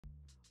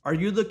Are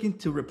you looking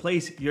to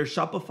replace your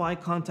Shopify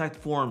contact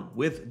form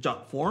with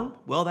Jotform?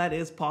 Well, that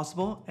is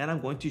possible, and I'm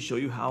going to show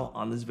you how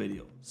on this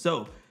video.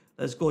 So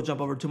let's go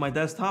jump over to my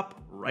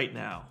desktop right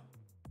now.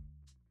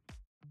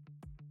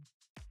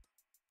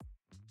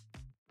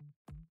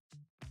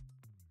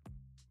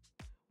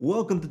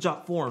 Welcome to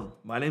Jotform.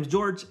 My name is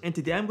George, and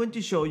today I'm going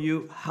to show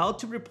you how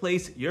to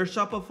replace your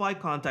Shopify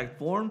contact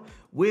form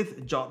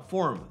with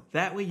Jotform.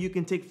 That way you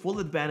can take full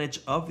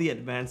advantage of the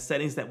advanced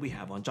settings that we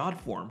have on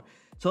Jotform.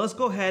 So let's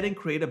go ahead and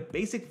create a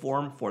basic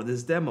form for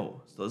this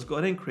demo. So let's go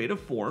ahead and create a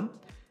form,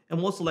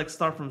 and we'll select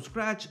Start from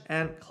Scratch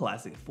and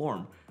Classic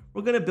Form.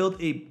 We're gonna build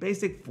a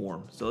basic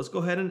form. So let's go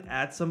ahead and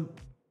add some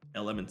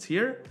elements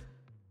here.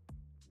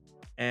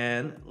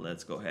 And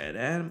let's go ahead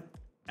and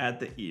add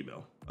the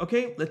email.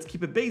 Okay, let's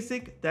keep it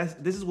basic.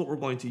 This is what we're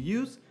going to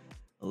use.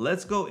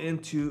 Let's go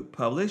into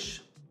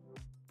Publish,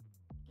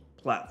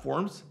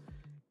 Platforms,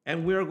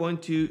 and we are going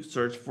to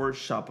search for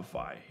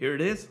Shopify. Here it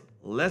is.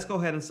 Let's go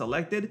ahead and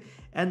select it.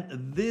 And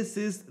this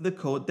is the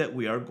code that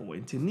we are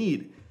going to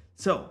need.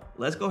 So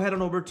let's go ahead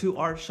and over to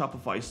our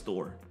Shopify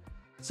store.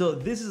 So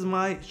this is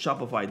my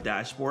Shopify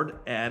dashboard,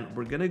 and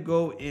we're gonna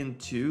go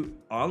into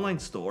Online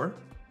Store.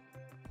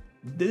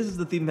 This is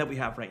the theme that we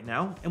have right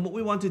now. And what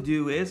we want to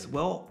do is,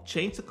 well,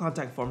 change the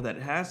contact form that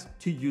it has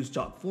to use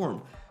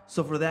Jotform.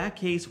 So for that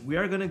case, we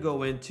are gonna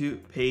go into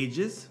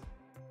Pages,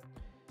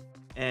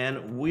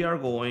 and we are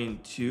going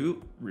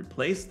to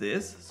replace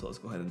this. So let's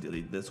go ahead and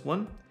delete this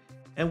one.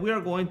 And we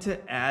are going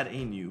to add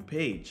a new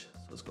page. So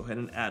let's go ahead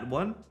and add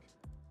one.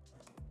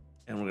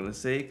 And we're gonna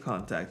say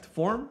contact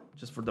form,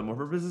 just for demo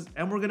purposes.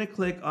 And we're gonna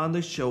click on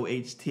the show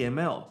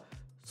HTML.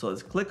 So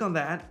let's click on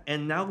that.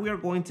 And now we are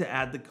going to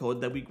add the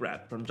code that we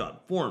grabbed from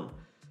Jotform.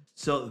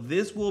 So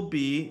this will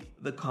be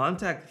the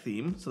contact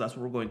theme. So that's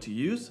what we're going to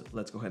use.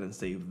 Let's go ahead and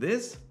save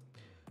this.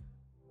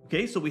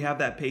 Okay, so we have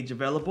that page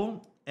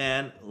available.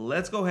 And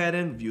let's go ahead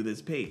and view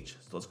this page.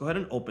 So let's go ahead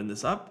and open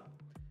this up.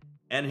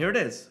 And here it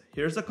is.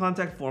 Here's the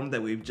contact form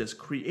that we've just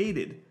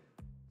created.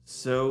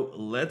 So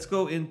let's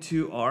go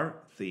into our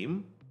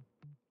theme,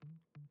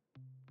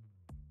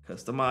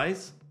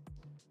 customize.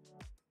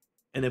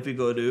 And if we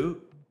go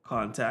to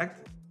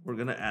contact, we're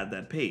gonna add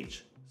that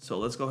page. So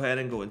let's go ahead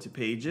and go into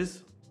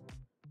Pages,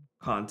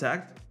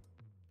 Contact.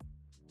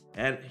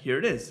 And here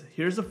it is.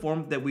 Here's the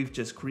form that we've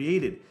just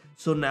created.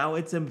 So now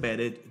it's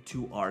embedded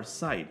to our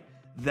site.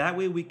 That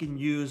way we can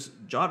use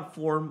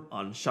Jotform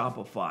on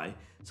Shopify.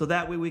 So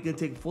that way we can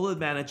take full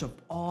advantage of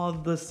all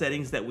the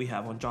settings that we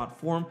have on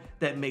Jotform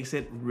that makes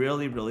it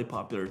really, really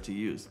popular to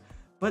use.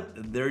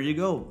 But there you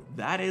go.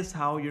 That is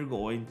how you're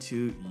going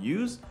to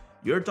use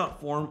your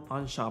Jotform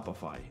on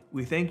Shopify.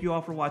 We thank you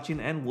all for watching,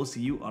 and we'll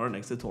see you on our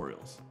next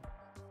tutorials.